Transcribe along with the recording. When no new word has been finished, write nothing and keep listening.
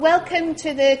Welcome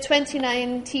to the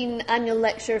 2019 annual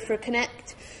lecture for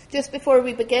Connect. Just before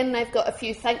we begin, I've got a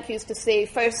few thank yous to say.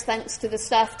 First, thanks to the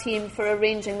staff team for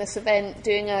arranging this event,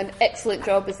 doing an excellent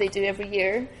job as they do every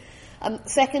year.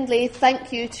 Secondly,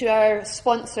 thank you to our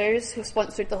sponsors who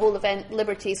sponsored the whole event,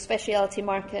 Liberty Specialty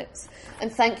Markets.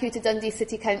 And thank you to Dundee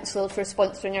City Council for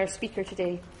sponsoring our speaker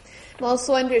today. I'm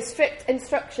also under strict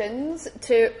instructions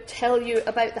to tell you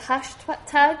about the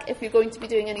hashtag if you're going to be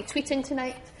doing any tweeting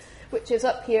tonight, which is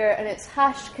up here, and it's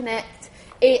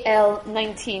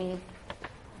 #ConnectAL19.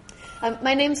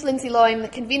 My name's Lindsay Law, I'm the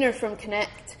convener from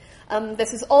Connect.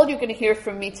 This is all you're going to hear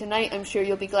from me tonight, I'm sure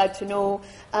you'll be glad to know,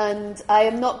 and I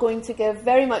am not going to give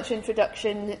very much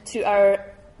introduction to our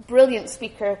brilliant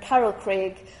speaker, Carol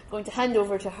Craig. I'm going to hand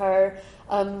over to her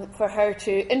for her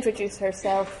to introduce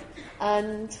herself,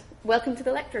 and welcome to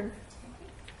the lectern.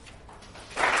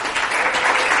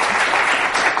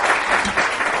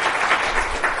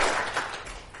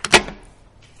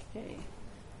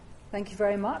 Thank you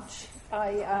very much.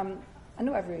 I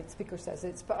know every speaker says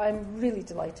it, but I'm really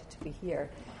delighted to be here.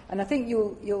 And I think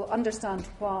you'll understand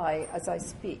why as I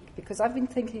speak, because I've been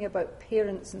thinking about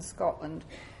parents in Scotland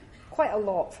quite a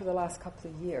lot for the last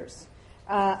couple of years.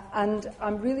 And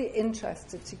I'm really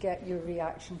interested to get your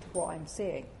reaction to what I'm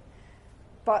saying.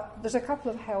 But there's a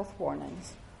couple of health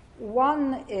warnings.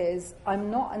 One is I'm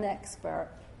not an expert.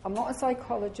 I'm not a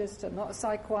psychologist. I'm not a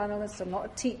psychoanalyst. I'm not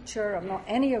a teacher. I'm not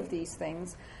any of these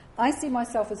things. I see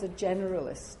myself as a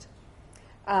generalist,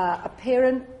 a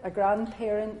parent, a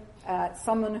grandparent,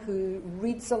 someone who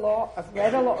reads a lot. I've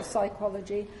read a lot of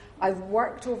psychology. I've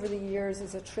worked over the years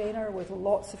as a trainer with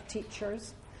lots of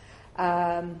teachers.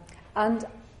 And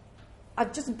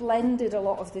I've just blended a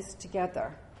lot of this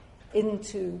together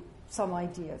into some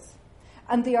ideas.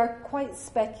 And they are quite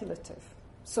speculative.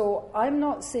 So I'm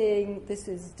not saying this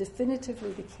is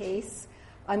definitively the case.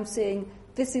 I'm saying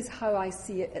this is how I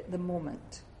see it at the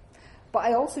moment. But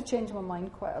I also change my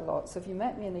mind quite a lot. So if you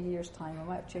met me in a year's time, I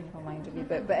might have changed my mind a wee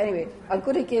bit. But anyway, I'm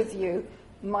going to give you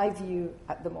my view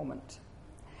at the moment.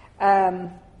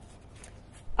 I've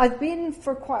been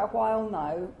for quite a while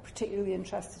now particularly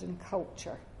interested in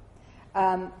culture.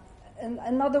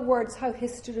 In other words, how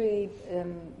history,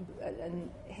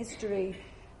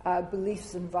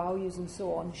 beliefs and values and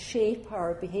so on shape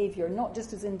our behaviour, not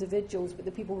just as individuals, but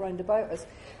the people round about us.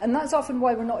 And that's often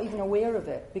why we're not even aware of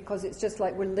it, because it's just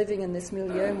like we're living in this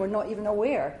milieu and we're not even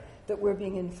aware that we're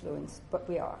being influenced, but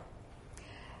we are.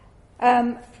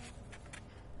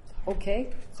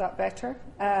 Okay, is that better?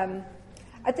 I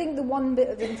think the one bit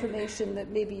of information that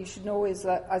maybe you should know is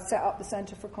that I set up the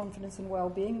Centre for Confidence and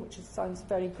Wellbeing, which sounds a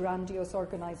very grandiose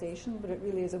organisation, but it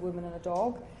really is a woman and a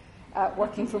dog.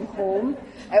 Working from home.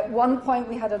 At one point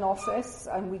we had an office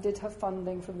and we did have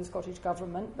funding from the Scottish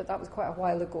Government, but that was quite a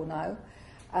while ago now.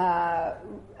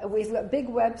 We've got a big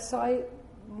website,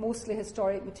 mostly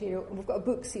historic material, and we've got a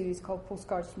book series called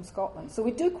Postcards from Scotland. So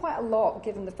we do quite a lot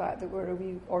given the fact that we're a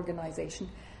wee organisation,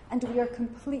 and we are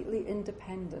completely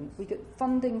independent. We get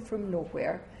funding from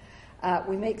nowhere.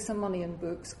 We make some money in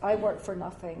books. I work for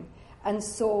nothing. And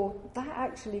so that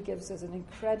actually gives us an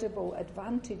incredible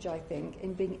advantage, I think,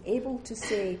 in being able to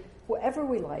say whatever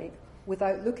we like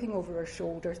without looking over our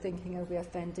shoulder, thinking, are we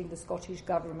offending the Scottish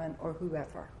Government or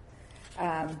whoever?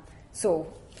 So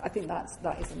I think that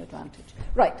is an advantage.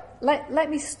 Right,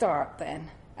 let me start then.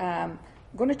 I'm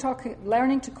going to talk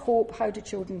learning to cope, how do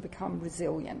children become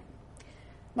resilient?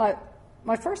 Now,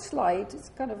 my first slide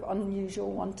is kind of an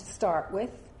unusual one to start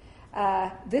with.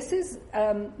 This is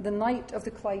the night of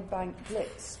the Clydebank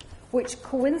Blitz, which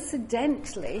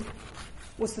coincidentally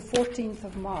was the 14th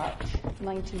of March,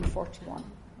 1941.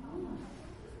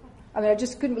 I mean, I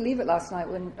just couldn't believe it last night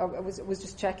when I was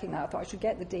just checking that. I thought I should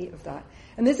get the date of that.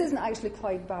 And this isn't actually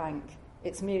Clydebank,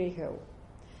 it's Maryhill.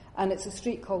 And it's a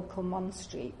street called Kilmun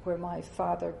Street, where my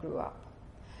father grew up.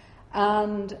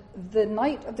 And the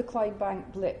night of the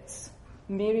Clydebank Blitz,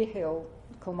 Maryhill,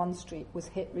 Kilmun Street, was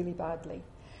hit really badly.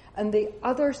 And the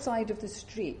other side of the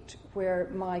street, where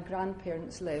my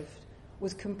grandparents lived,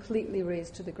 was completely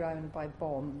razed to the ground by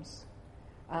bombs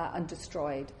and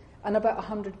destroyed. And about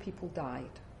 100 people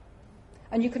died.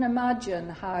 And you can imagine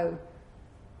how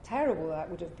terrible that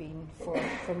would have been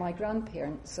for my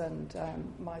grandparents and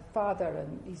my father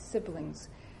and his siblings.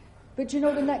 But you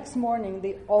know, the next morning,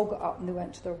 they all got up and they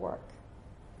went to their work.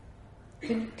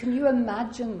 Can you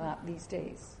imagine that these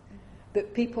days?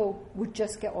 That people would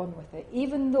just get on with it,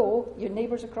 even though your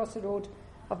neighbours across the road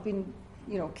have been,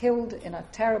 killed in a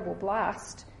terrible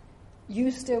blast. You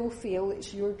still feel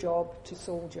it's your job to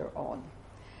soldier on,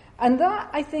 and that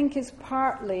I think is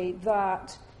partly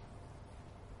that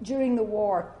during the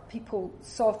war, people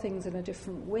saw things in a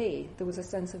different way. There was a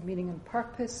sense of meaning and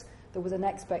purpose. There was an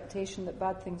expectation that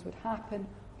bad things would happen.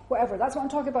 Whatever. That's what I'm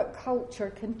talking about. Culture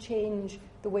can change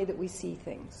the way that we see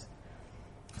things.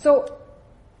 So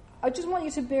I just want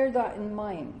you to bear that in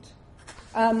mind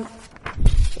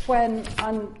when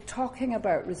I'm talking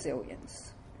about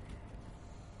resilience.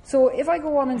 So if I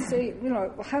go on and say,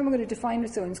 how am I going to define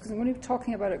resilience? Because I'm going to be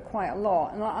talking about it quite a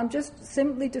lot. And I'm just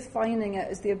simply defining it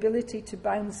as the ability to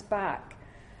bounce back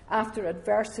after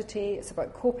adversity. It's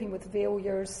about coping with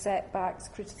failures, setbacks,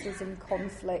 criticism,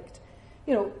 conflict.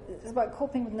 It's about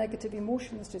coping with negative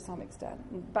emotions to some extent,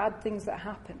 and bad things that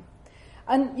happen.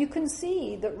 And you can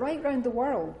see that right around the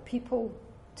world, people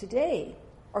today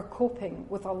are coping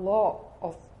with a lot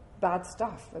of bad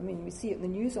stuff. I mean, we see it in the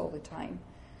news all the time.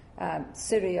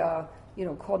 Syria,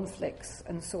 conflicts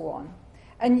and so on.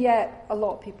 And yet, a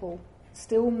lot of people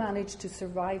still manage to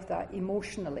survive that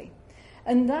emotionally.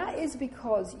 And that is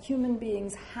because human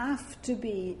beings have to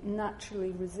be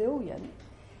naturally resilient.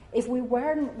 If we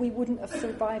weren't, we wouldn't have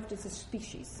survived as a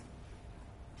species.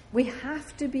 We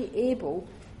have to be able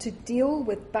to deal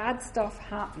with bad stuff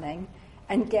happening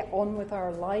and get on with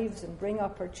our lives and bring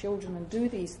up our children and do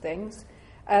these things,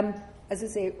 as I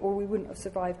say, or we wouldn't have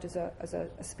survived as a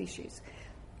species.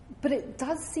 But it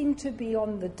does seem to be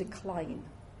on the decline.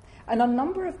 And a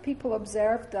number of people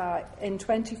observed that in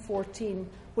 2014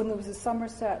 when there was a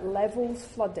Somerset Levels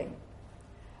flooding.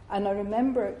 And I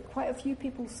remember quite a few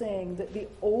people saying that the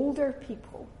older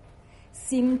people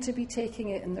seemed to be taking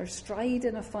it in their stride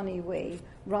in a funny way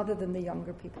rather than the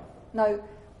younger people. Now,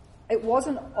 it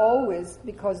wasn't always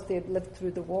because they'd lived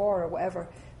through the war or whatever,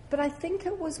 but I think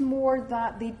it was more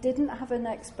that they didn't have an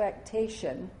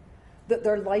expectation that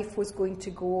their life was going to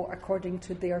go according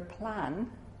to their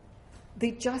plan.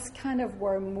 They just kind of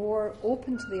were more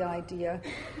open to the idea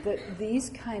that these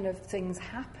kind of things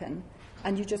happen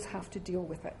and you just have to deal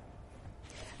with it.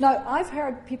 Now, I've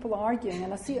heard people arguing,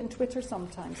 and I see it on Twitter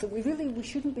sometimes, that we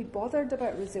shouldn't be bothered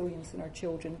about resilience in our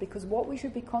children because what we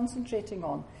should be concentrating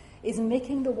on is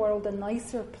making the world a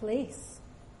nicer place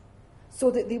so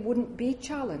that they wouldn't be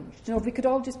challenged. If we could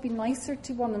all just be nicer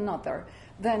to one another,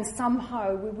 then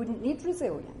somehow we wouldn't need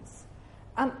resilience.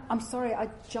 And I'm sorry, I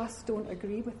just don't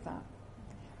agree with that.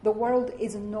 The world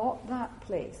is not that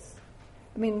place.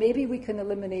 I mean, maybe we can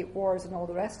eliminate wars and all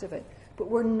the rest of it, but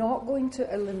we're not going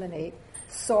to eliminate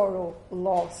sorrow,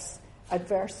 loss,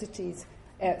 adversities,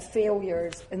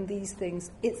 failures, and these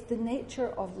things. It's the nature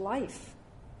of life.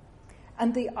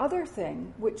 And the other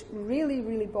thing, which really,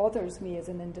 really bothers me as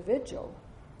an individual,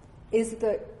 is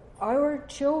that our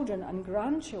children and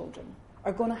grandchildren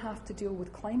are going to have to deal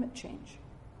with climate change.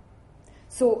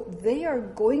 So they are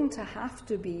going to have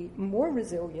to be more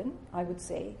resilient, I would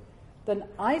say, than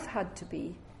I've had to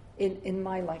be in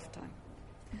my lifetime.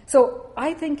 So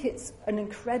I think it's an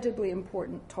incredibly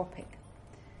important topic.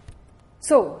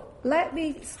 So let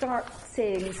me start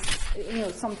saying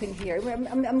something here.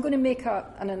 I'm going to make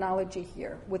an analogy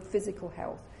here with physical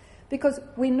health, because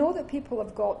we know that people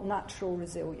have got natural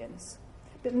resilience,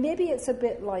 but maybe it's a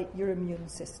bit like your immune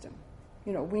system.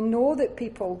 We know that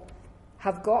people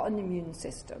have got an immune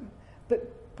system,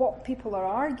 but what people are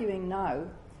arguing now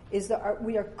is that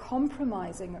we are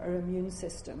compromising our immune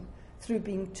system through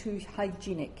being too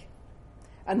hygienic.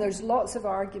 And there's lots of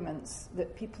arguments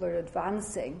that people are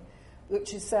advancing, which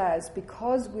says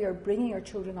because we are bringing our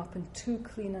children up in too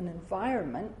clean an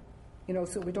environment,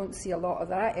 so we don't see a lot of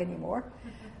that anymore,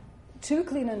 too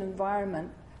clean an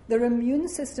environment, their immune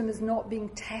system is not being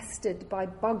tested by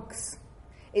bugs.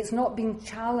 It's not being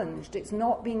challenged. It's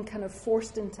not being kind of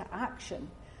forced into action.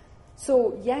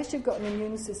 So, yes, you've got an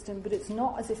immune system, but it's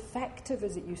not as effective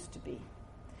as it used to be.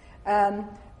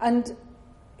 And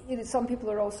some people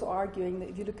are also arguing that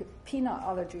if you look at peanut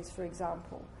allergies, for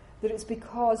example, that it's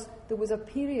because there was a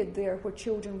period there where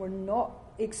children were not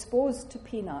exposed to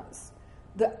peanuts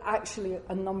that actually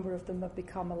a number of them have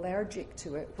become allergic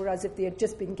to it, whereas if they had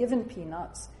just been given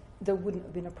peanuts, there wouldn't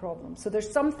have been a problem. So there's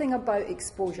something about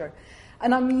exposure.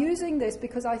 And I'm using this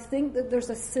because I think that there's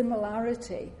a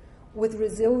similarity with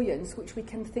resilience, which we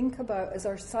can think about as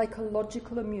our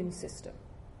psychological immune system.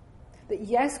 That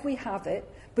yes, we have it,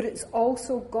 but it's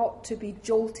also got to be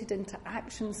jolted into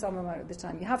action some amount of the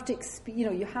time. You have to,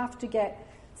 you have to get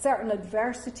certain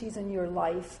adversities in your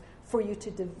life for you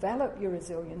to develop your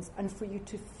resilience and for you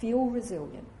to feel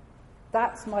resilient.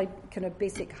 That's my kind of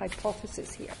basic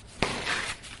hypothesis here.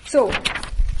 So,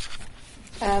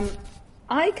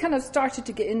 I kind of started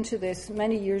to get into this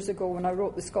many years ago when I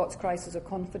wrote The Scots Crisis of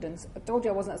Confidence. I told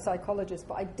you I wasn't a psychologist,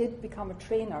 but I did become a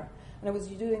trainer, and I was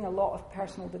doing a lot of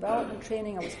personal development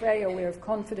training. I was very aware of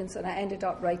confidence, and I ended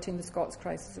up writing The Scots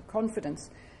Crisis of Confidence.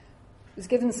 I was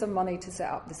given some money to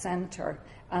set up the centre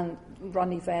and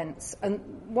run events, and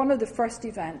one of the first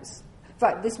events, in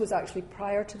fact, this was actually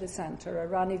prior to the centre, I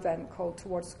ran an event called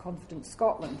Towards Confidence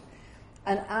Scotland,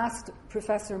 and asked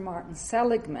Professor Martin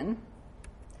Seligman,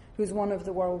 who's one of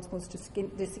the world's most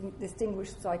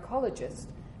distinguished psychologists,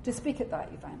 to speak at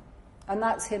that event. And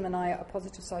that's him and I at a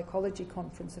positive psychology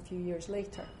conference a few years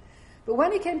later. But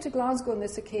when he came to Glasgow on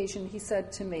this occasion, he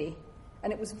said to me,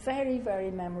 and it was very,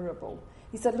 very memorable,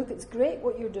 he said, look, it's great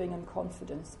what you're doing on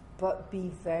confidence, but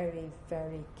be very,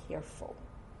 very careful.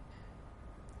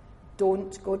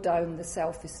 Don't go down the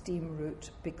self-esteem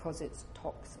route because it's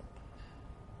toxic.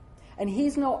 And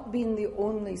he's not been the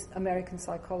only American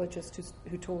psychologist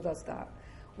who told us that.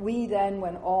 We then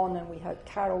went on and we had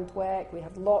Carol Dweck, we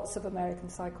had lots of American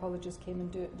psychologists came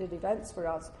and did events for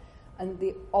us, and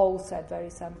they all said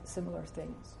very similar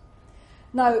things.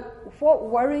 Now, what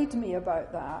worried me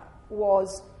about that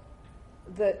was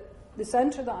that the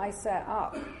centre that I set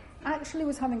up actually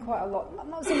was having quite a lot,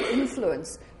 not some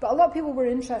influence, but a lot of people were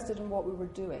interested in what we were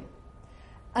doing.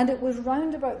 And it was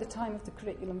round about the time of the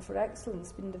Curriculum for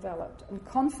Excellence being developed, and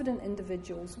confident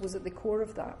individuals was at the core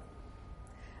of that.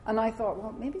 And I thought,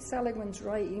 well, maybe Seligman's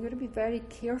right, you've got to be very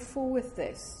careful with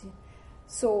this.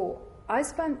 So I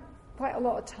spent quite a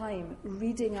lot of time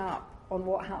reading up on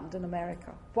what happened in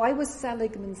America. Why was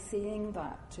Seligman saying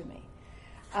that to me?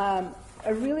 I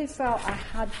really felt I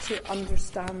had to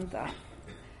understand that.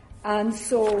 And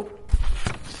so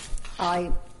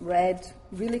I read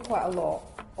really quite a lot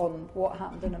on what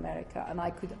happened in America, and I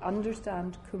could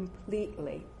understand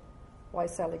completely why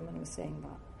Seligman was saying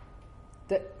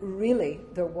that really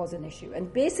there was an issue.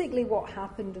 And basically what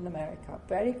happened in America,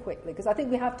 very quickly, because I think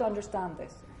we have to understand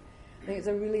this. I think it's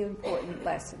a really important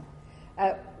lesson.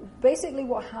 Basically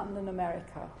what happened in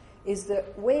America is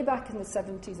that way back in the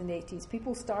 70s and 80s,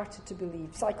 people started to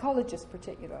believe, psychologists in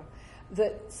particular,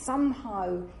 that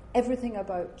somehow everything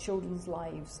about children's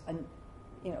lives and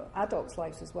adults'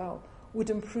 lives as well would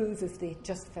improve if they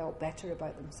just felt better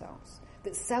about themselves.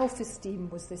 That self-esteem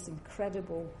was this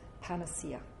incredible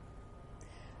panacea.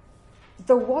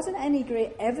 There wasn't any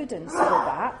great evidence for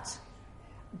that,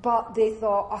 but they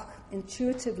thought,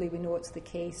 intuitively we know it's the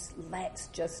case, let's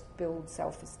just build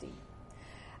self-esteem.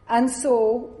 And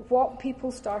so what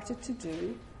people started to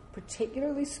do,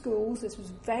 particularly schools, this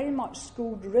was very much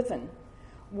school-driven,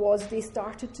 was they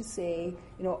started to say,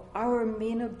 our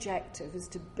main objective is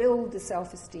to build the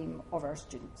self-esteem of our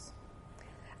students.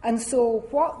 And so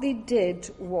what they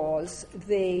did was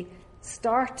they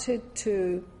started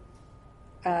to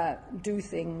do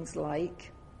things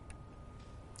like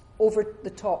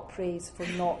over-the-top praise for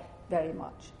not very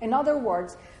much. In other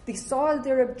words, they saw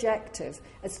their objective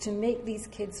as to make these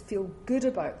kids feel good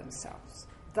about themselves.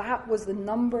 That was the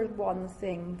number one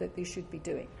thing that they should be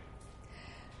doing.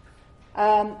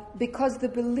 Because the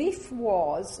belief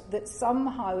was that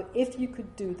somehow if you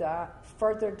could do that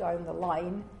further down the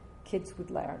line, kids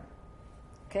would learn.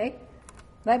 Okay?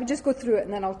 Let me just go through it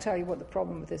and then I'll tell you what the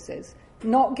problem with this is.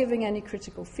 Not giving any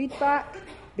critical feedback,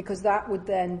 because that would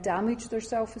then damage their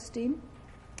self-esteem.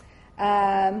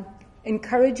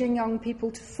 Encouraging young people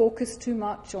to focus too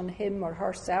much on him or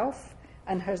herself,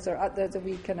 and there's a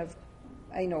wee kind of,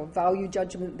 value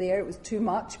judgment there. It was too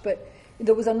much, but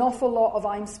there was an awful lot of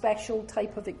I'm special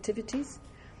type of activities.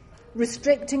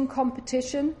 Restricting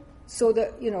competition so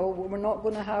that, we're not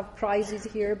going to have prizes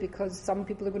here because some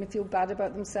people are going to feel bad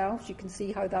about themselves. You can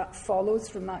see how that follows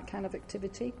from that kind of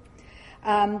activity.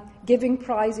 Giving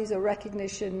prizes or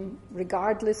recognition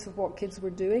regardless of what kids were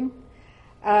doing.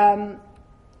 And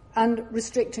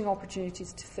restricting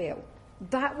opportunities to fail.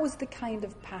 That was the kind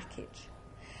of package.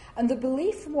 And the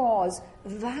belief was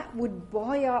that would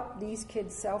buoy up these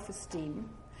kids' self-esteem,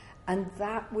 and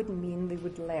that would mean they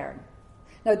would learn.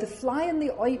 Now, the fly in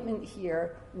the ointment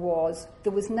here was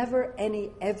there was never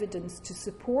any evidence to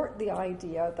support the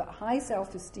idea that high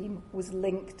self-esteem was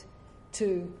linked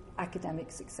to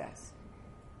academic success.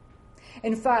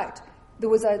 In fact,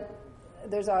 there's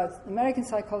an American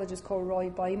psychologist called Roy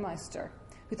Baumeister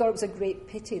who thought it was a great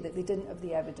pity that they didn't have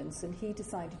the evidence, and he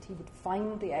decided he would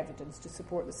find the evidence to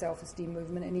support the self-esteem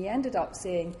movement, and he ended up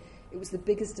saying it was the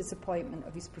biggest disappointment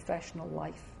of his professional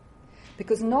life.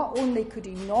 Because not only could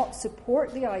he not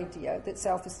support the idea that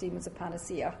self-esteem was a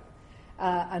panacea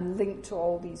and linked to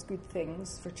all these good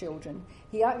things for children,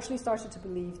 he actually started to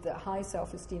believe that high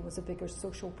self-esteem was a bigger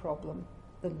social problem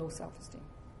than low self-esteem.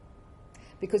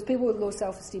 because people with low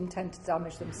self-esteem tend to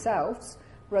damage themselves,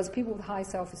 whereas people with high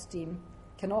self-esteem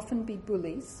can often be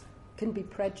bullies, can be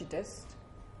prejudiced,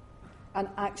 and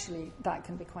actually that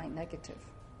can be quite negative.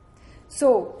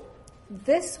 So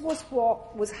this was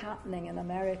what was happening in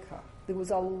America. There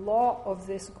was a lot of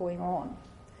this going on.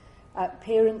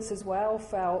 Parents as well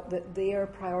felt that their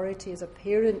priority as a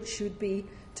parent should be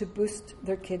to boost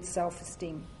their kids'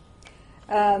 self-esteem.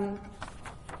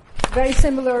 Very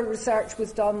similar research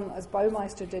was done, as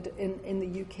Baumeister did, in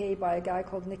the UK by a guy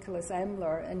called Nicholas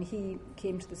Emler, and he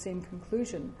came to the same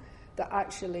conclusion, that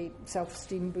actually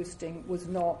self-esteem boosting was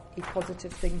not a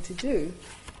positive thing to do,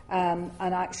 and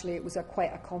actually it was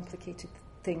quite a complicated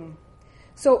thing.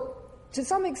 So, to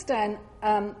some extent,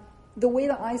 the way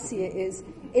that I see it is,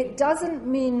 it doesn't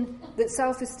mean that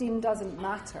self-esteem doesn't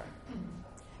matter.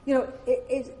 You know,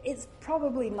 it's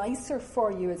probably nicer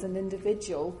for you as an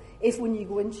individual if when you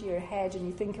go into your head and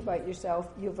you think about yourself,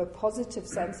 you have a positive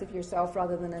sense of yourself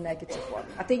rather than a negative one.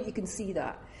 I think you can see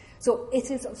that. So it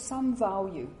is of some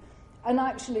value. And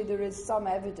actually there is some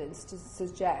evidence to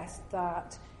suggest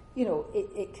that, you know,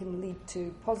 it can lead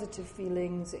to positive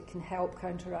feelings, it can help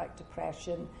counteract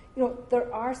depression. You know,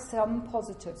 there are some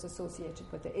positives associated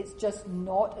with it. It's just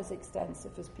not as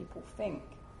extensive as people think.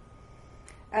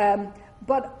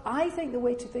 But I think the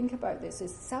way to think about this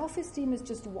is self-esteem is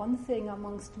just one thing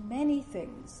amongst many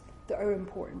things that are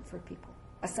important for people.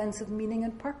 A sense of meaning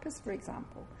and purpose, for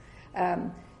example.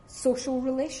 Social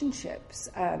relationships,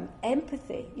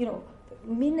 empathy, you know,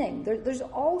 meaning. There's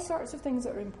all sorts of things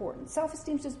that are important.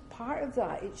 Self-esteem is just part of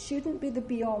that. It shouldn't be the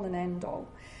be-all and end-all.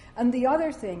 And the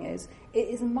other thing is, it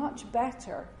is much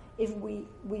better if we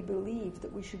believe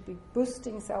that we should be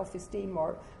boosting self-esteem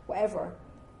or whatever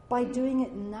by doing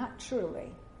it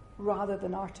naturally rather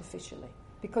than artificially.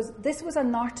 Because this was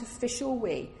an artificial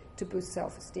way to boost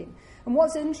self-esteem. And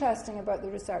what's interesting about the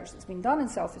research that's been done in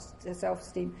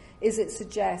self-esteem is it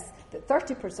suggests that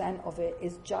 30% of it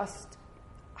is just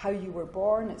how you were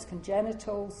born, it's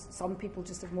congenital. Some people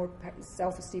just have more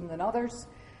self-esteem than others.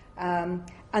 And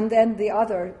then the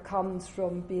other comes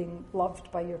from being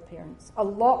loved by your parents. A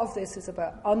lot of this is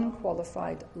about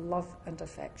unqualified love and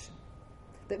affection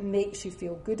that makes you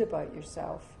feel good about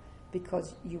yourself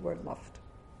because you were loved.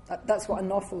 That's what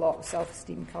an awful lot of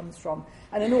self-esteem comes from.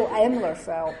 And I know Emler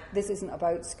felt this isn't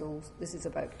about schools, this is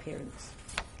about parents.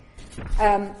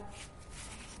 I'm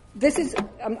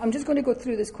just going to go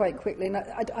through this quite quickly, and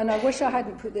I wish I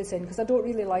hadn't put this in because I don't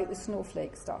really like the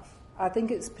snowflake stuff. I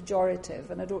think it's pejorative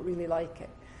and I don't really like it.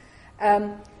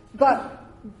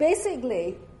 But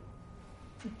basically,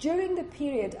 during the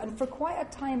period, and for quite a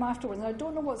time afterwards, and I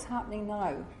don't know what's happening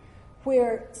now,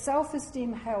 where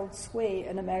self-esteem held sway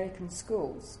in American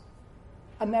schools,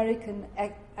 American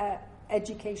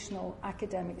educational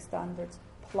academic standards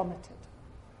plummeted.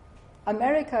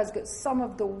 America has got some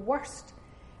of the worst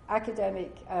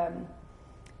academic,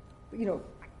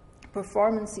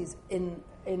 performances in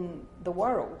the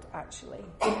world, actually,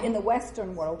 in the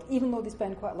Western world, even though they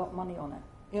spend quite a lot of money on it.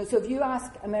 You know, so if you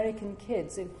ask American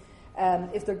kids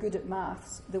if they're good at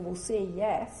maths, they will say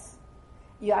yes.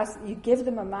 You give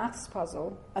them a maths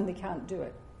puzzle and they can't do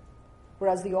it,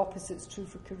 whereas the opposite's true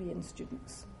for Korean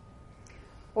students.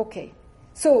 Okay,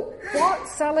 so what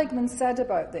Seligman said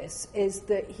about this is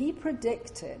that he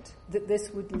predicted that this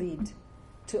would lead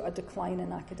to a decline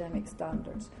in academic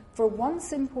standards for one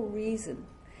simple reason,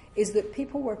 is that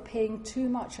people were paying too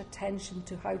much attention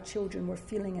to how children were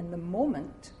feeling in the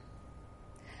moment,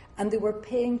 and they were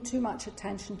paying too much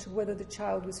attention to whether the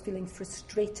child was feeling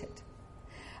frustrated.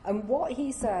 And what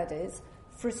he said is,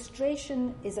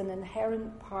 frustration is an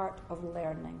inherent part of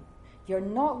learning. You're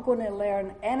not going to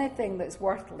learn anything that's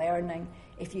worth learning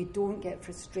if you don't get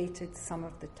frustrated some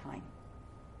of the time.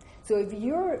 So if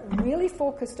you're really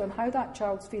focused on how that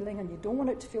child's feeling and you don't want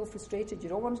it to feel frustrated, you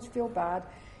don't want it to feel bad,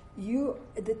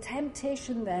 the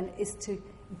temptation then is to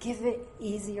give it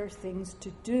easier things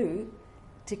to do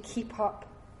to keep up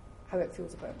how it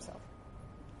feels about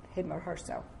him or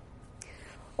herself.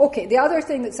 Okay, the other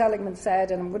thing that Seligman said,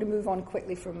 and I'm going to move on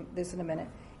quickly from this in a minute,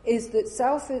 is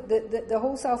that the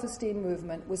whole self-esteem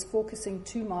movement was focusing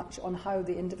too much on how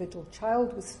the individual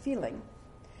child was feeling,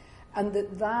 and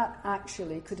that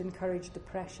actually could encourage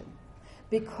depression.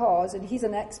 Because, and he's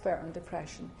an expert on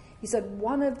depression, he said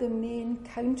one of the main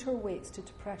counterweights to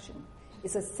depression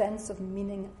is a sense of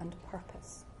meaning and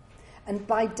purpose. And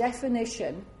by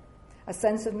definition, a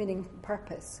sense of meaning and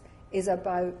purpose is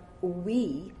about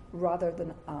we rather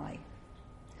than I.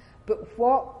 But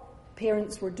what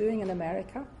parents were doing in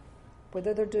America,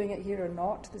 whether they're doing it here or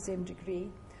not to the same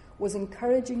degree, was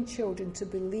encouraging children to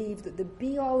believe that the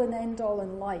be-all and end-all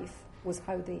in life was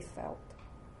how they felt.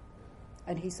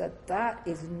 And he said, that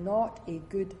is not a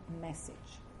good message,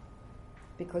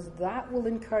 because that will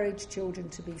encourage children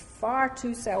to be far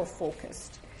too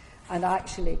self-focused and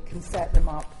actually can set them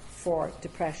up for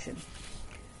depression.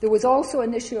 There was also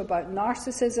an issue about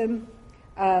narcissism,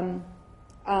 and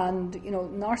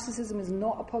narcissism is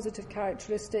not a positive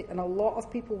characteristic, and a lot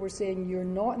of people were saying you're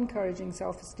not encouraging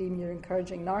self-esteem, you're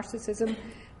encouraging narcissism,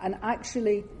 and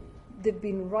actually they've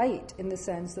been right in the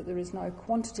sense that there is now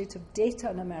quantitative data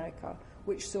in America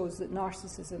which shows that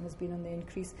narcissism has been on the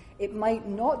increase. It might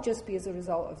not just be as a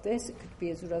result of this, it could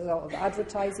be as a result of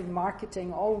advertising,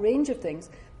 marketing, all range of things,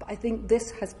 but I think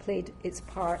this has played its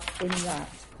part in that.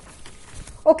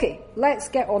 Okay, let's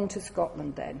get on to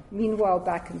Scotland then. Meanwhile,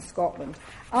 back in Scotland,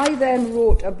 I then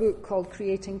wrote a book called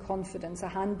Creating Confidence, a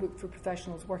handbook for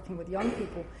professionals working with young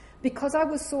people, because I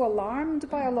was so alarmed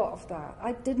by a lot of that.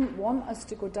 I didn't want us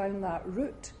to go down that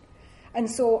route. And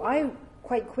so I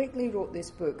quite quickly wrote this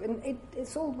book, and it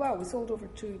sold well. We sold over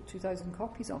 2,000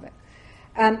 copies of it.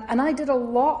 And I did a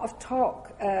lot of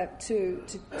talks to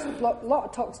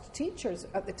teachers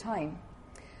at the time.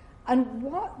 And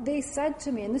what they said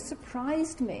to me, and this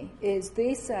surprised me, is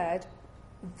they said,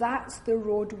 that's the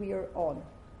road we are on.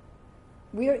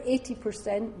 We are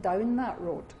 80% down that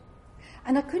road.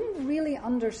 And I couldn't really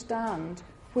understand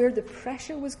where the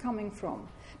pressure was coming from,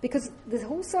 because the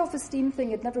whole self-esteem thing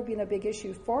had never been a big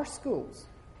issue for schools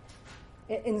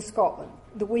in Scotland,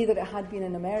 the way that it had been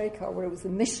in America, where it was the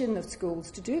mission of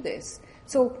schools to do this.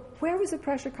 So where was the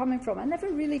pressure coming from? I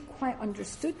never really quite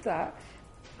understood that.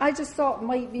 I just thought it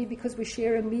might be because we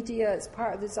share a media, it's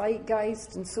part of the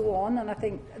zeitgeist and so on, and I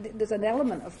think there's an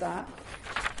element of that.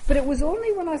 But it was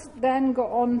only when I then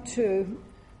got on to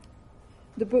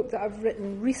the book that I've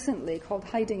written recently called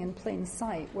Hiding in Plain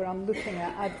Sight, where I'm looking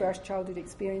at adverse childhood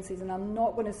experiences, and I'm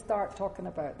not going to start talking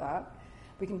about that.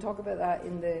 We can talk about that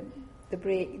in the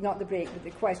break, not the break, but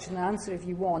the question and answer if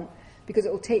you want, because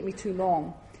it will take me too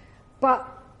long. But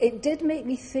it did make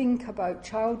me think about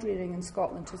child rearing in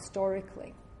Scotland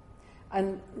historically,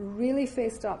 and really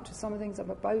faced up to some of the things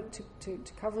I'm about to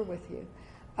cover with you,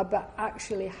 about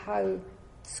actually how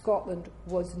Scotland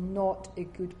was not a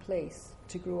good place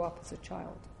to grow up as a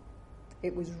child.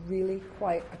 It was really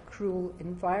quite a cruel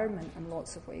environment in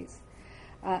lots of ways.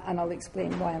 And I'll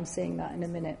explain why I'm saying that in a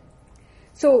minute.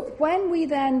 So when we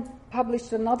then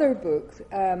published another book,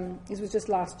 this was just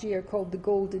last year, called The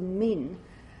Golden Mean,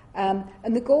 and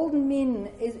the golden mean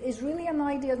is really an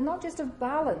idea not just of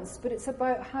balance, but it's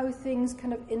about how things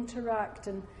kind of interact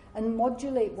and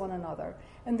modulate one another.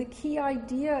 And the key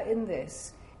idea in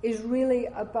this is really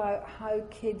about how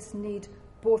kids need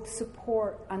both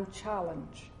support and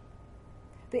challenge.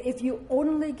 That if you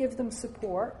only give them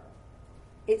support,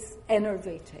 it's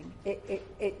enervating.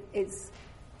 It's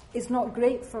not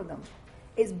great for them.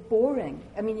 It's boring.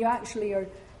 I mean, you actually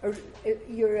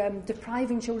you're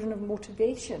depriving children of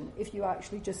motivation if you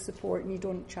actually just support and you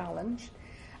don't challenge.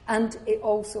 And it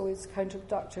also is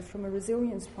counterproductive from a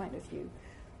resilience point of view.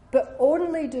 But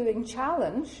only doing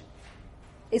challenge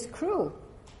is cruel.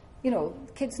 You know,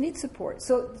 kids need support.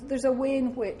 So there's a way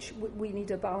in which we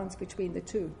need a balance between the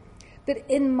two. But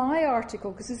in my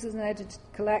article, because this is an edited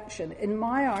collection, in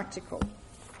my article,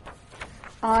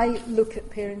 I look at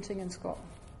parenting in Scotland.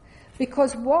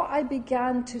 Because what I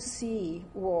began to see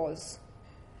was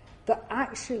that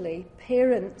actually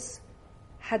parents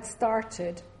had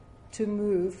started to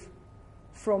move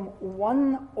from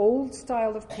one old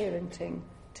style of parenting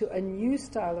to a new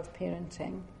style of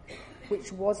parenting,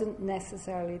 which wasn't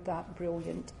necessarily that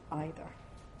brilliant either.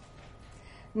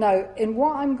 Now, in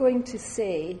what I'm going to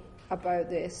say about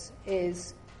this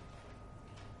is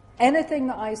anything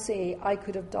that I say I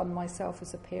could have done myself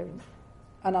as a parent.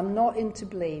 And I'm not into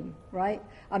blame, right?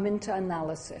 I'm into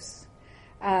analysis.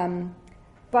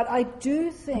 But I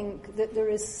do think that there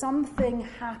is something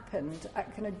happened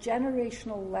at kind of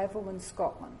generational level in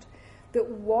Scotland that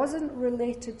wasn't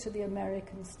related to the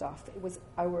American stuff. It was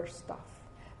our stuff.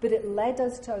 But it led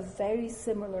us to a very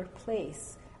similar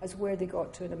place as where they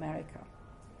got to in America.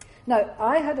 Now,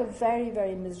 I had a very,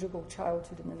 very miserable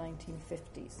childhood in the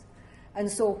 1950s.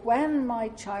 And so when my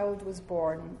child was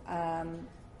born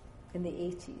in the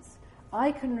 80s,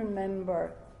 I can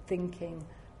remember thinking,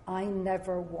 I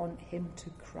never want him to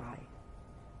cry.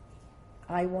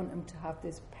 I want him to have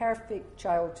this perfect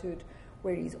childhood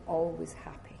where he's always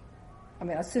happy. I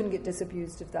mean, I'll soon get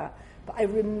disabused of that. But I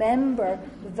remember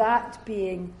that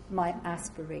being my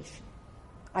aspiration.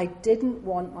 I didn't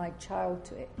want my child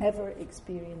to ever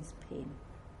experience pain.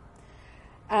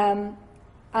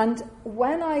 And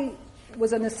when I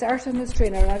was an assertiveness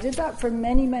trainer, and I did that for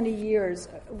many, many years,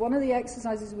 one of the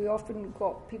exercises we often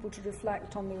got people to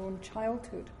reflect on their own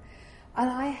childhood. And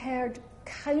I heard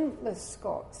countless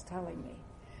Scots telling me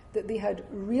that they had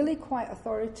really quite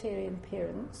authoritarian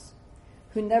parents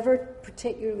who never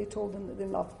particularly told them that they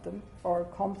loved them or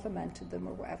complimented them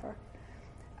or whatever.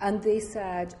 And they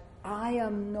said, I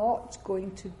am not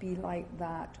going to be like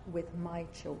that with my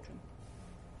children.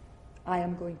 I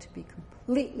am going to be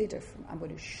completely different. I'm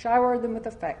going to shower them with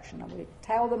affection. I'm going to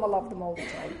tell them I love them all the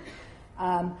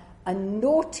time. And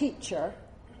no teacher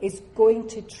is going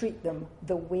to treat them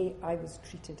the way I was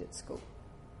treated at school.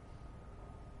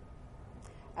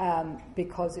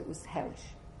 Because it was hellish.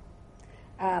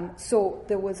 So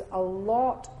there was a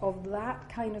lot of that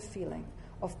kind of feeling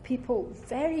of people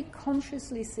very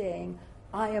consciously saying,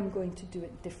 I am going to do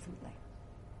it differently.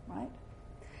 Right?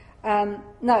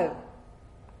 Now,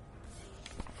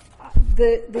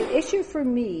 the issue for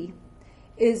me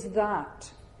is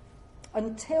that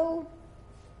until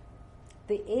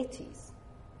the 80s,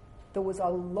 there was a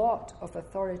lot of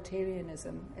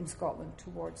authoritarianism in Scotland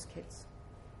towards kids.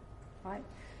 Right?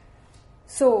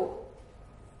 So,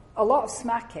 a lot of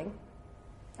smacking,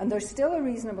 and there's still a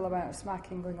reasonable amount of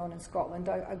smacking going on in Scotland.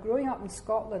 Growing up in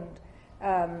Scotland,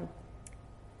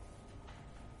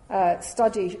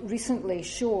 study recently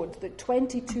showed that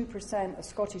 22% of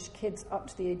Scottish kids up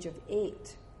to the age of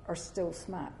 8 are still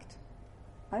smacked.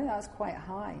 I think that's quite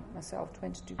high, myself,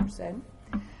 22%.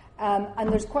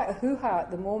 And there's quite a hoo-ha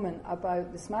at the moment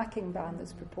about the smacking ban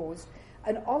that's proposed.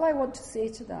 And all I want to say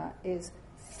to that is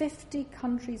 50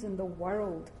 countries in the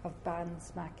world have banned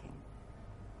smacking.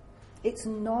 It's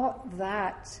not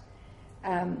that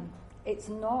outre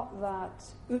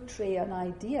an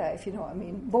idea, if you know what I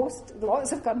mean.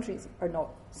 Lots of countries are not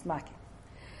smacking.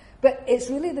 But it's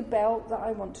really the belt that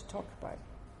I want to talk about.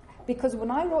 Because when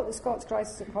I wrote the Scots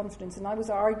Crisis of Confidence, and I was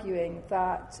arguing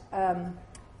that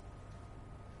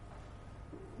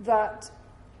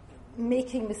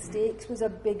making mistakes was a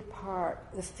big part,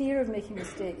 the fear of making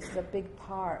mistakes is a big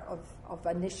part of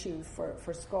an issue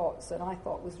for Scots, and I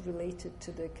thought was related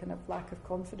to the kind of lack of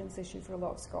confidence issue for a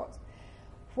lot of Scots.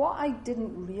 What I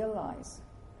didn't realise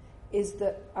is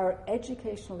that our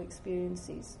educational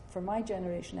experiences, for my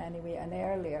generation anyway, and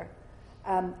earlier,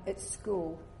 at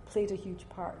school, played a huge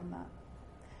part in that.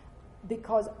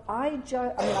 Because I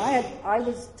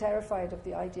was terrified of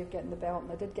the idea of getting the belt,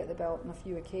 and I did get the belt on a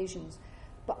few occasions,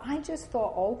 but I just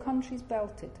thought all countries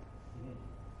belted.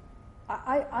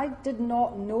 I did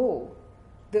not know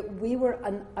that we were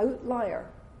an outlier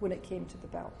when it came to the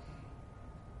belt.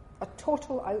 A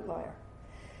total outlier.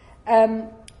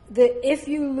 If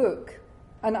you look,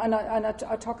 and I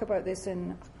talk about this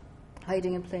in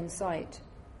Hiding in Plain Sight,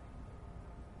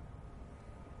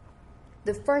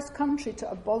 the first country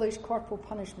to abolish corporal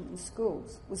punishment in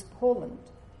schools was Poland,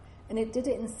 and it did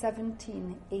it in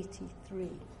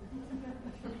 1783.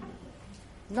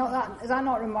 Is that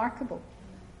not remarkable?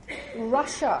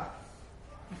 Russia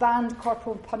banned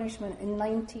corporal punishment in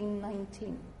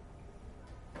 1919.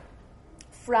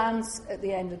 France at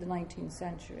the end of the 19th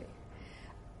century.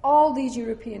 All these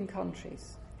European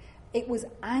countries. It was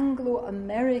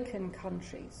Anglo-American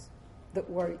countries that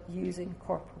were using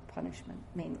corporal punishment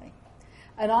mainly.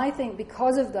 And I think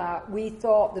because of that, we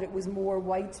thought that it was more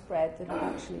widespread than it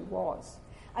actually was.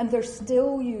 And they're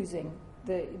still using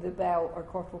the belt or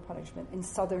corporal punishment in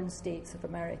southern states of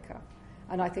America.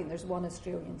 And I think there's one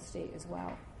Australian state as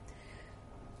well.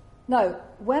 Now,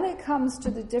 when it comes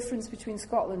to the difference between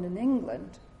Scotland and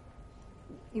England,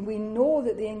 we know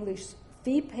that the English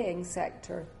fee-paying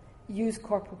sector use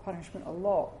corporal punishment a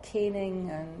lot, caning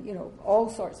and, all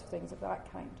sorts of things of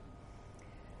that kind.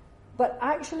 But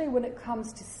actually, when it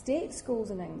comes to state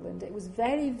schools in England, it was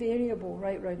very variable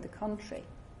right around the country.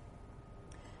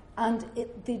 And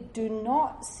they do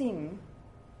not seem,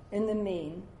 in the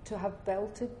main, to have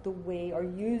belted the way or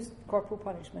used corporal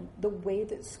punishment the way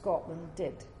that Scotland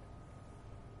did.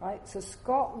 Right? So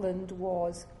Scotland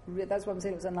was, that's what I'm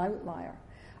saying, it was an outlier.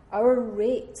 Our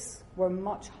rates were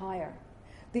much higher.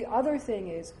 The other thing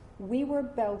is, we were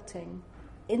belting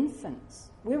infants.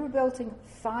 We were belting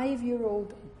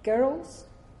 5-year-old girls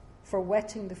for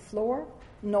wetting the floor,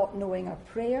 not knowing a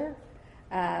prayer,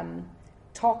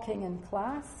 talking in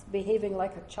class, behaving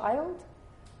like a child.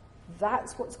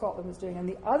 That's what Scotland was doing. And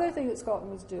the other thing that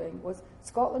Scotland was doing was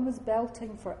Scotland was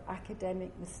belting for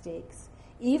academic mistakes.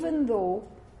 Even though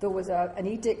there was an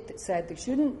edict that said they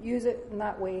shouldn't use it in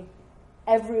that way,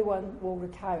 everyone will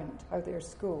recount how their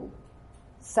school,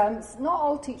 not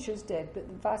all teachers did, but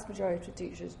the vast majority of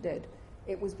teachers did,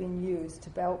 it was being used to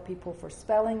belt people for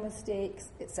spelling mistakes,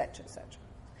 etc., etc.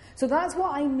 So that's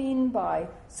what I mean by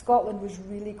Scotland was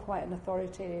really quite an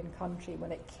authoritarian country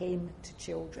when it came to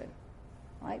children,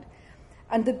 right?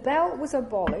 And the belt was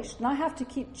abolished, and I have to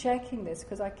keep checking this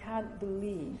because I can't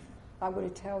believe, I'm going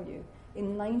to tell you,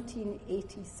 in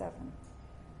 1987.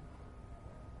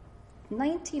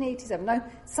 1987. Now,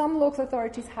 some local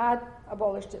authorities had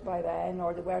abolished it by then,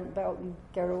 or they weren't belting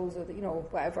girls, or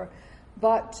whatever.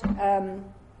 But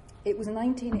it was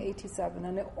 1987,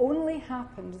 and it only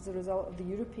happened as a result of the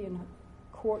European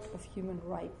Court of Human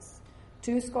Rights.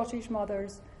 2 Scottish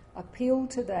mothers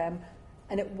appealed to them,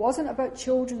 and it wasn't about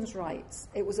children's rights.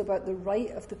 It was about the right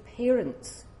of the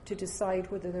parents to decide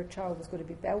whether their child was going to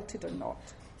be belted or not.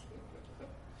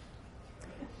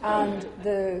 And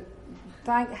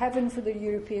thank heaven for the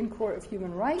European Court of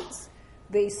Human Rights.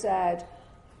 They said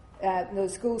the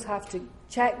schools have to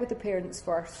check with the parents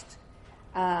first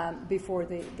before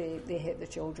they hit the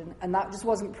children. And that just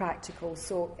wasn't practical,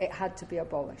 so it had to be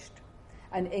abolished.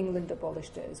 And England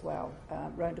abolished it as well,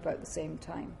 round about the same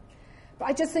time. But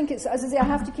I just think it's, as I say, I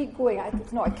have to keep going.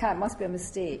 It's not, I can't, it must be a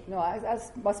mistake. No, it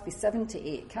must be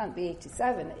 78, it can't be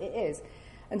 87, it is.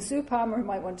 And Sue Palmer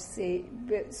might want to say,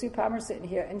 but Sue Palmer's sitting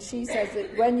here, and she says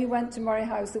that when you went to Murray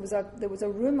House, there was a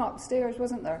room upstairs,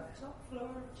 wasn't there? Top floor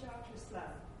of Chartres Slab.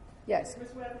 Yes. It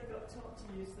was where they got taught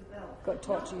to use the bell.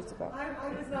 To use the bell. I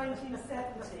was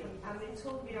 1970, and they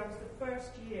told me I was the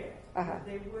first year that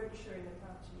they weren't sure enough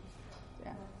how to use the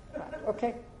bell. Yeah. Right.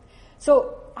 Okay.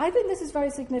 So I think this is very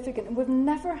significant, and we've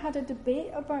never had a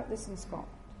debate about this in Scotland.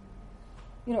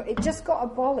 It just got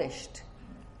abolished.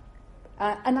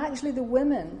 And actually the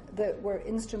women that were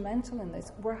instrumental in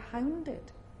this were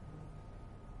hounded.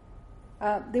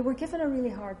 They were given a really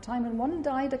hard time, and one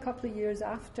died a couple of years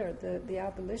after the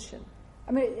abolition.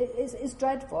 I mean, it's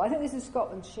dreadful. I think this is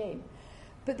Scotland's shame.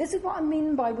 But this is what I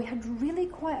mean by we had really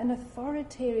quite an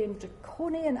authoritarian,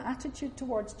 draconian attitude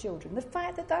towards children. The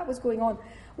fact that was going on.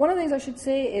 One of the things I should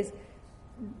say is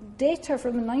data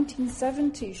from the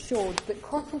 1970s showed that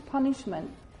corporal punishment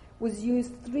was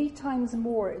used 3 times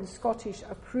more in Scottish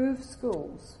approved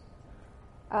schools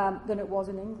than it was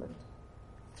in England.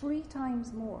 3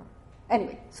 times more.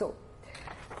 Anyway, so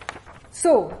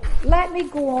let me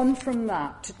go on from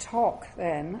that to talk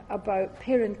then about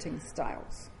parenting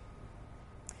styles.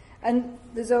 And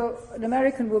there's an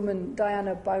American woman,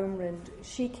 Diana Baumrind,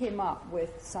 she came up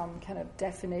with some kind of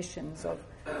definitions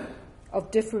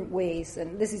of different ways,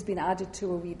 and this has been added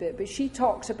to a wee bit, but she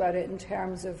talks about it in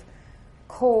terms of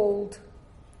cold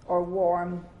or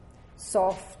warm,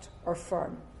 soft or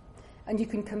firm. And you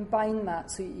can combine that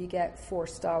so you get 4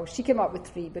 styles. She came up with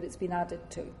 3, but it's been added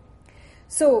to.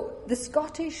 So the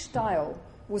Scottish style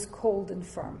was cold and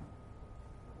firm.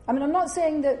 I mean, I'm not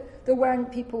saying that there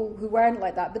weren't people who weren't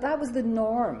like that, but that was the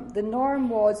norm. The norm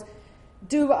was,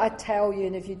 do what I tell you,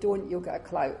 and if you don't, you'll get a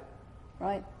clout,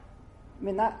 right? I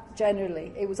mean, that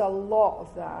generally, it was a lot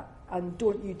of that. And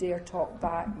don't you dare talk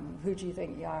back, and who do you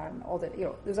think you are, and all that.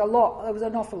 There was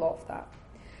an awful lot of that.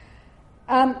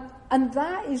 And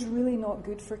that is really not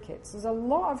good for kids. There's a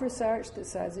lot of research that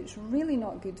says it's really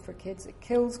not good for kids. It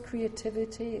kills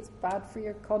creativity. It's bad for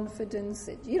your confidence.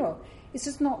 It's just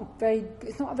it's not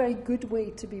a very good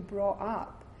way to be brought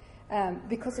up,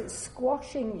 because it's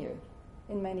squashing you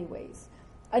in many ways,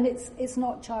 and it's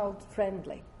not child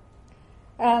friendly.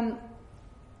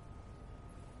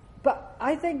 But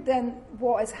I think then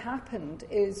what has happened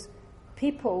is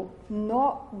people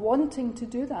not wanting to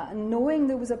do that and knowing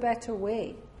there was a better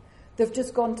way, they've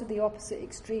just gone to the opposite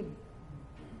extreme.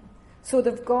 So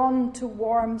they've gone to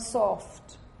warm,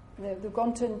 soft. They've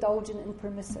gone to indulgent and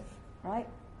permissive, right?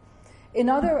 And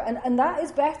that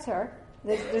is better.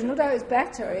 There's no doubt it's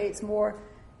better. It's more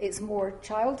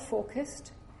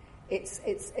child-focused.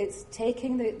 It's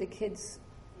taking the kids'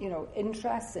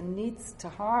 interests and needs to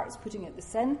heart, it's putting it at the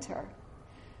centre.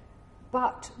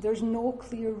 But there's no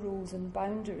clear rules and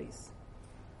boundaries.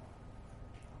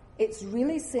 It's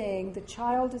really saying the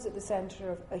child is at the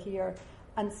centre of here,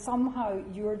 and somehow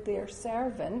you're their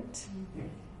servant,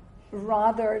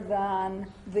 rather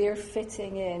than they're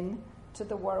fitting in to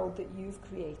the world that you've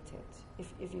created,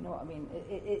 if you know what I mean.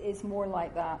 It's more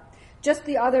like that. Just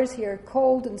the others here,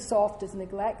 cold and soft is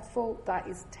neglectful. That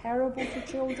is terrible for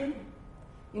children.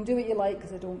 You can do what you like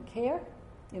because I don't care.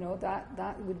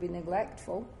 That would be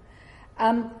neglectful.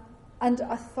 And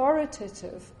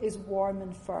authoritative is warm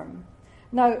and firm.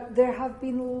 Now, there have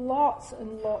been lots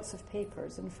and lots of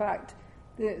papers. In fact,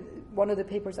 one of the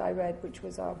papers I read, which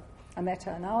was a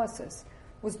meta-analysis,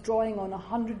 was drawing on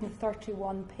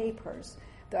 131 papers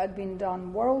that had been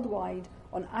done worldwide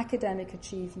on academic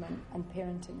achievement and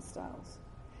parenting styles.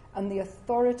 And the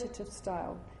authoritative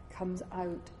style comes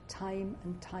out time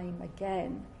and time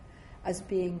again as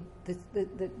being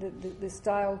the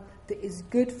style that is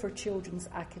good for children's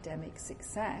academic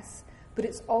success, but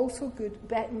it's also good,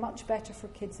 much better for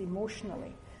kids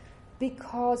emotionally,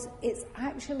 because it's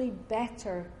actually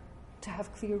better to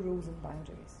have clear rules and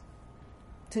boundaries,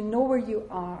 to know where you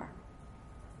are.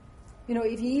 You know,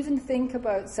 if you even think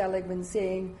about Seligman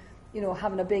saying, you know,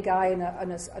 having a big eye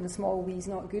and a small wee is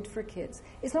not good for kids.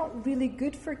 It's not really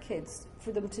good for kids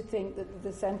for them to think that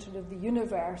they're the centre of the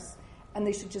universe and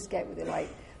they should just get what they like.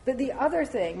 But the other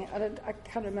thing, and I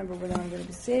can't remember whether I'm going to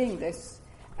be saying this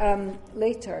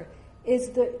later,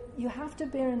 is that you have to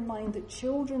bear in mind that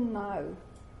children now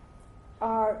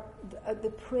are the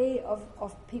prey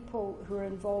of people who are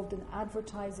involved in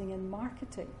advertising and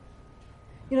marketing.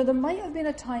 You know, there might have been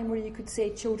a time where you could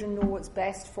say children know what's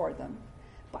best for them,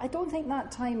 but I don't think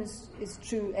that time is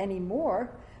true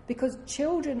anymore, because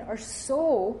children are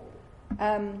so,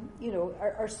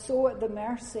 are so at the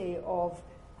mercy of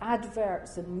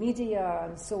adverts and media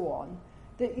and so on,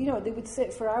 that, you know, they would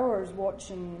sit for hours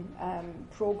watching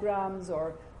programs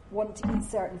or want to eat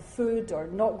certain food or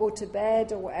not go to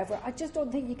bed or whatever. I just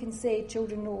don't think you can say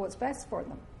children know what's best for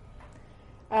them.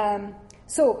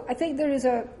 So I think there's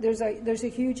a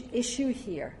huge issue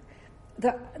here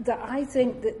that I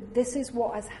think that this is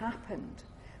what has happened,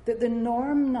 that the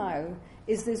norm now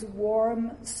is this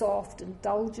warm, soft,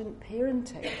 indulgent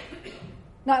parenting.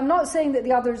 Now, I'm not saying that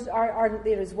the others aren't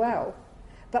there as well,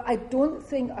 but I don't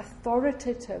think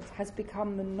authoritative has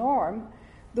become the norm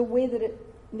the way that it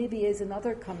maybe is in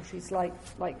other countries like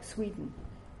Sweden,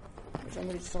 which I'm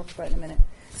going to talk about in a minute.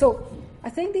 So I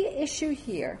think the issue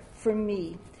here for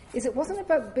me is it wasn't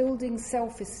about building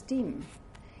self-esteem.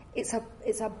 It's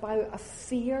about a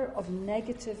fear of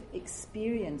negative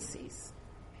experiences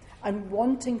and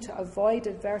wanting to avoid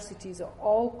adversities at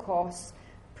all costs,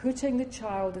 putting the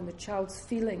child and the child's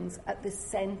feelings at the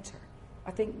centre.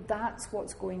 I think that's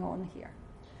what's going on here.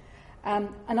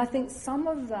 And I think some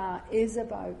of that is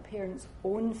about parents'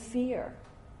 own fear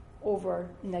over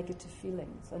negative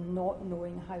feelings and not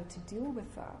knowing how to deal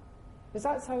with that. Does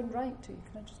that sound right to you?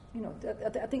 Can I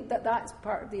just, I think that's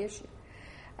part of the issue.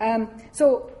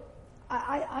 So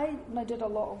I, when I did a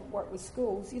lot of work with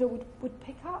schools, would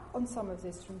pick up on some of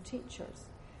this from teachers.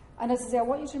 And as I say, I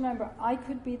want you to remember, I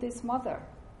could be this mother,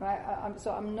 right?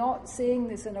 So I'm not saying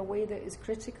this in a way that is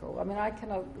critical. I mean, I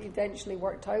kind of eventually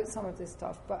worked out some of this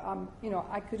stuff, but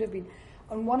I could have been.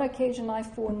 On one occasion, I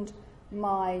phoned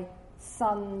my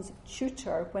son's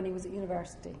tutor when he was at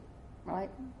university, right?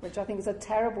 Which I think is a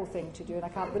terrible thing to do, and I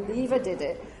can't believe I did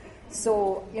it.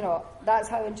 So, that's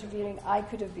how interfering I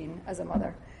could have been as a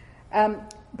mother.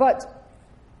 But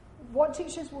what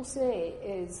teachers will say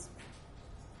is,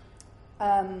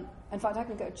 in fact, I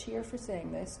can get a cheer for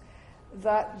saying this,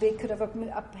 that they could have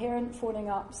a parent phoning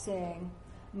up saying,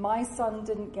 my son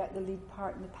didn't get the lead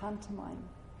part in the pantomime,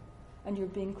 and you're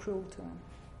being cruel to him.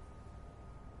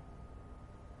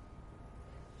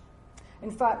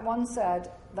 In fact, one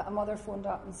said that a mother phoned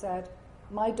up and said,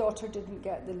 my daughter didn't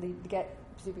get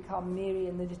to become Mary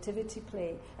in the nativity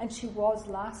play, and she was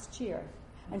last year,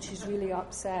 and she's really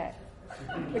upset.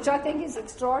 Which I think is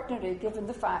extraordinary, given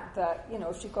the fact that,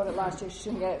 if she got it last year, she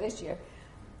shouldn't get it this year.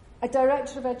 A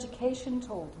director of education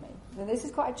told me, and this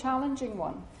is quite a challenging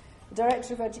one, the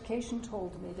director of education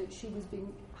told me that she was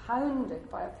being hounded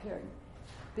by a parent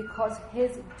because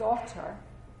his daughter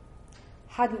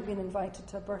hadn't been invited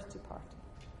to a birthday party.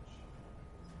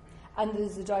 And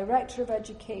as the director of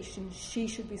education, she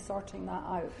should be sorting that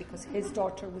out because his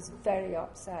daughter was very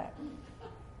upset.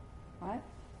 Right?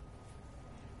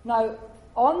 Now,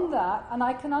 on that, and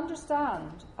I can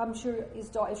understand, I'm sure his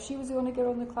daughter, if she was the only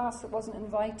girl in the class that wasn't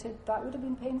invited, that would have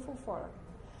been painful for her.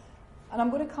 And I'm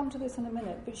going to come to this in a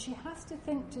minute, but she has to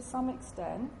think to some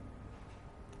extent,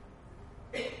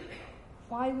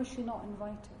 why was she not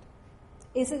invited?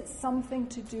 Is it something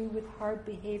to do with her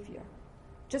behaviour?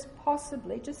 Just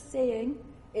possibly, just saying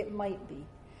it might be.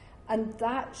 And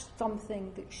that's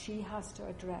something that she has to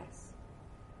address.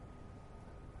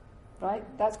 Right?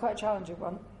 That's quite a challenging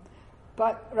one.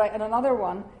 But, right, and another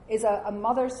one is a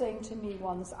mother saying to me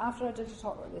once, after I did a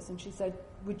talk about this, and she said,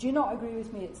 would you not agree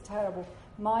with me, it's terrible.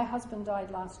 My husband died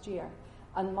last year,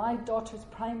 and my daughter's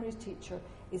primary teacher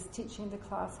is teaching the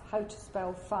class how to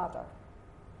spell father.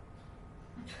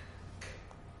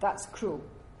 That's cruel.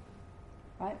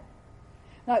 Right?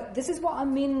 Now, this is what I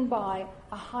mean by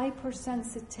a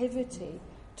hypersensitivity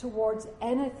towards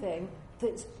anything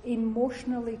that's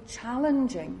emotionally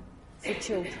challenging for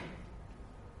children.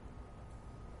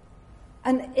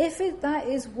 And if that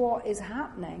is what is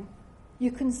happening,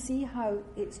 you can see how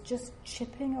it's just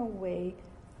chipping away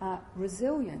at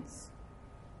resilience.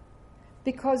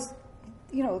 Because,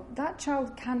 that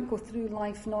child can't go through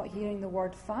life not hearing the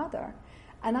word father,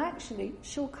 and actually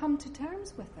she'll come to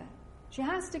terms with it. She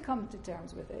has to come to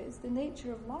terms with it. It's the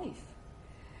nature of life.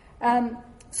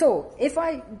 So, if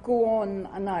I go on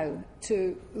now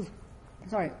to,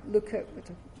 look at,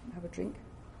 have a drink.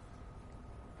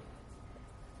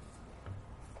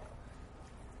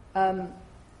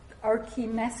 Our key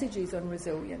messages on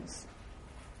resilience.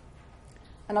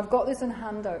 And I've got this in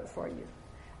handout for you.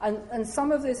 And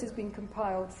some of this has been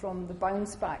compiled from the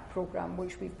Bounce Back programme,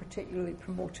 which we've particularly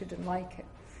promoted and like it.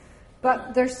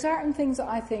 But there's certain things that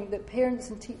I think that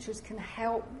parents and teachers can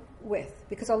help with,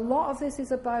 because a lot of this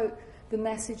is about the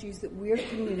messages that we're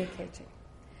communicating.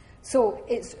 So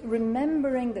it's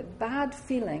remembering that bad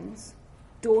feelings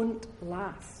don't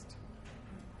last.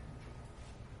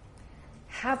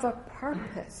 Have a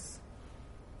purpose.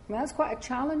 I mean, that's quite a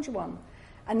challenge one,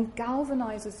 and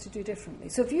galvanise us to do differently.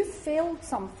 So if you failed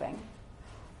something,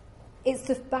 it's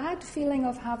the bad feeling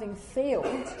of having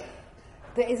failed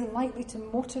that is likely to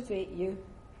motivate you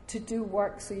to do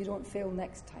work so you don't fail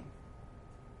next time.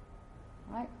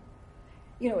 Right?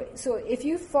 So if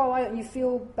you fall out and you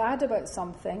feel bad about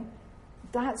something,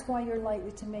 that's why you're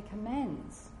likely to make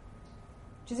amends.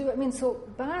 Do you see what I mean? So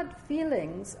bad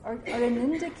feelings are an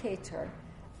indicator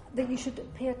that you should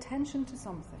pay attention to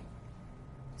something.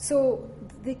 So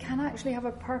they can actually have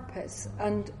a purpose,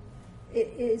 and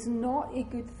it is not a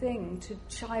good thing to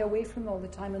shy away from them all the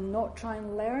time and not try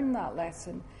and learn that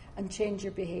lesson and change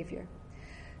your behaviour.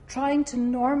 Trying to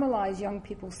normalise young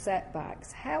people's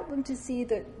setbacks, help them to see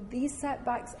that these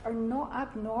setbacks are not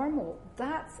abnormal.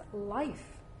 That's life.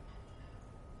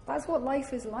 That's what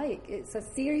life is like. It's a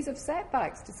series of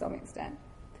setbacks to some extent.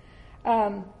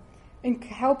 And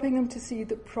helping them to see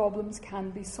that problems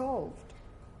can be solved.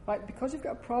 Right? Because you've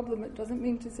got a problem, it doesn't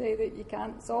mean to say that you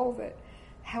can't solve it.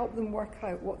 Help them work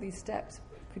out what these steps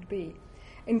could be.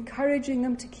 Encouraging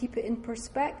them to keep it in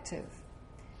perspective.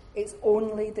 It's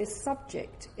only this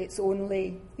subject. It's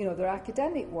only, their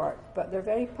academic work, but they're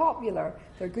very popular.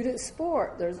 They're good at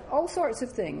sport. There's all sorts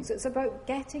of things. It's about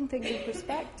getting things in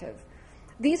perspective.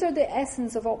 These are the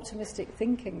essence of optimistic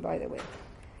thinking, by the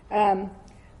way.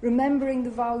 Remembering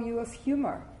the value of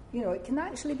humour. It can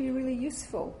actually be really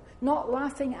useful. Not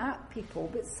laughing at people,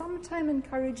 but sometimes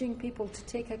encouraging people to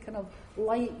take a kind of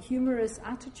light, humorous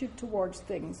attitude towards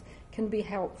things can be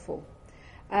helpful.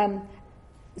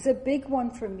 It's a big one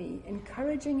for me,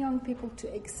 encouraging young people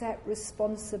to accept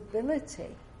responsibility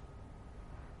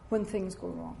when things go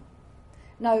wrong.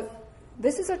 Now,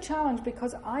 this is a challenge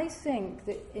because I think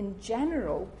that in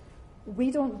general,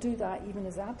 we don't do that even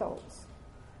as adults.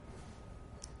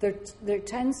 There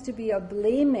tends to be a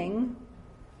blaming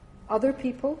other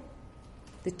people,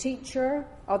 the teacher,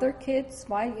 other kids,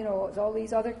 it's all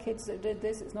these other kids that did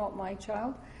this, it's not my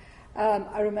child.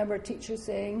 I remember a teacher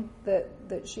saying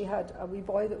that she had a wee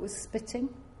boy that was spitting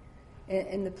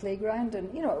in the playground,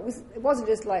 and it wasn't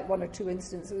just like one or two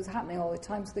incidents, it was happening all the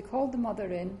time. So they called the mother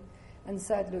in and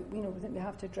said, look, we think we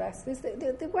have to address this.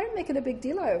 They weren't making a big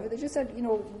deal out of it. They just said,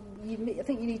 I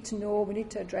think you need to know, we need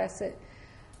to address it.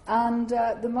 And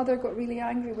the mother got really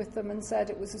angry with them and said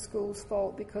it was the school's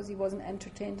fault because he wasn't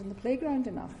entertained in the playground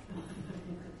enough.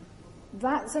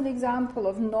 That's an example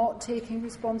of not taking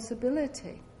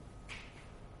responsibility.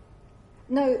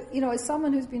 Now, as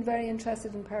someone who's been very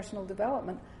interested in personal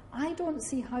development, I don't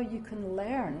see how you can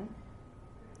learn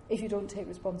if you don't take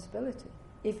responsibility.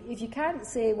 If you can't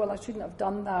say, well, I shouldn't have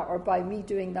done that, or by me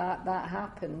doing that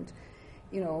happened,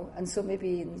 and so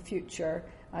maybe in the future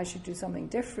I should do something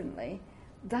differently,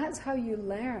 that's how you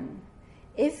learn.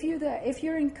 If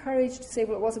you're encouraged to say,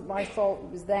 well, it wasn't my fault,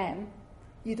 it was them,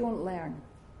 you don't learn.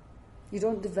 You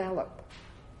don't develop.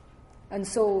 And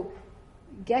so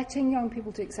getting young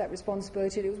people to accept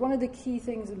responsibility, it was one of the key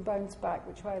things in Bounce Back,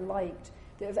 which I liked,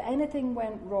 that if anything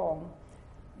went wrong,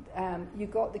 you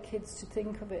got the kids to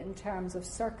think of it in terms of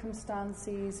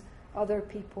circumstances, other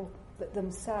people, but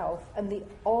themselves, and they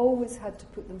always had to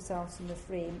put themselves in the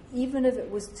frame, even if it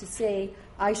was to say,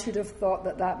 I should have thought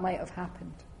that might have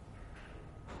happened.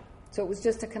 So it was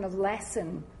just a kind of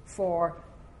lesson for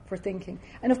thinking.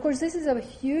 And of course, this is a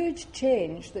huge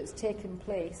change that's taken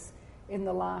place in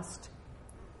the last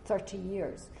 30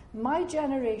 years. My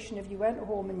generation, if you went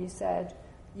home and you said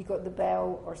you got the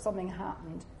bell or something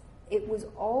happened, it was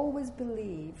always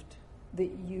believed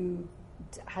that you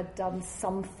had done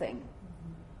something.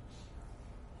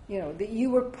 That you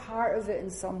were part of it in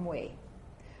some way.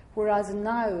 Whereas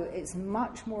now, it's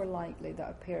much more likely that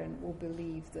a parent will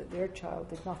believe that their child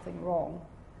did nothing wrong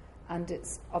and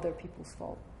it's other people's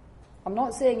fault. I'm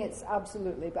not saying it's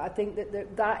absolutely, but I think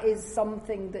that is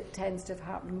something that tends to have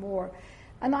happened more.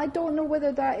 And I don't know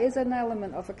whether that is an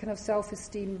element of a kind of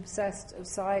self-esteem obsessed of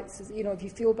science. You know, if you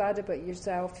feel bad about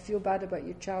yourself, you feel bad about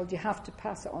your child, you have to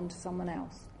pass it on to someone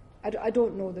else. I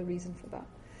don't know the reason for that.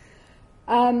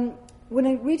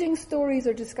 When reading stories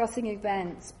or discussing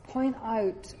events, point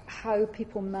out how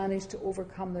people manage to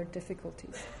overcome their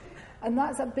difficulties. And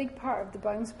that's a big part of the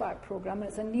Bounce Back programme, and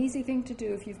it's an easy thing to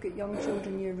do if you've got young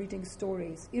children you're reading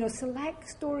stories. You know, select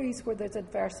stories where there's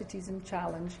adversities and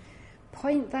challenge.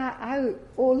 Point that out.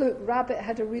 Oh, look, Rabbit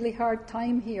had a really hard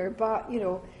time here, but, you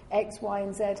know, X, Y,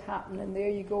 and Z happened, and there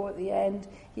you go at the end.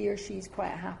 He or she's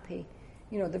quite happy.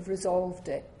 You know, they've resolved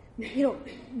it. You know,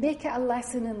 make it a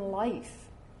lesson in life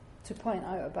to point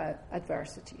out about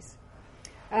adversities.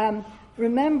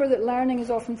 Remember that learning is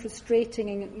often frustrating,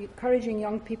 and encouraging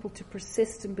young people to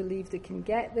persist and believe they can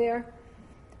get there.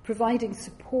 Providing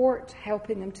support,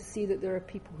 helping them to see that there are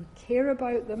people who care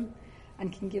about them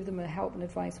and can give them help and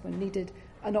advice when needed,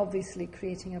 and obviously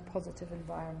creating a positive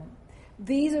environment.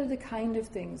 These are the kind of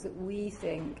things that we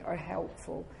think are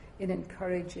helpful in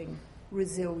encouraging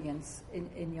resilience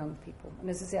in young people. And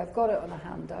as I say, I've got it on a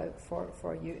handout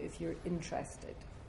for you if you're interested.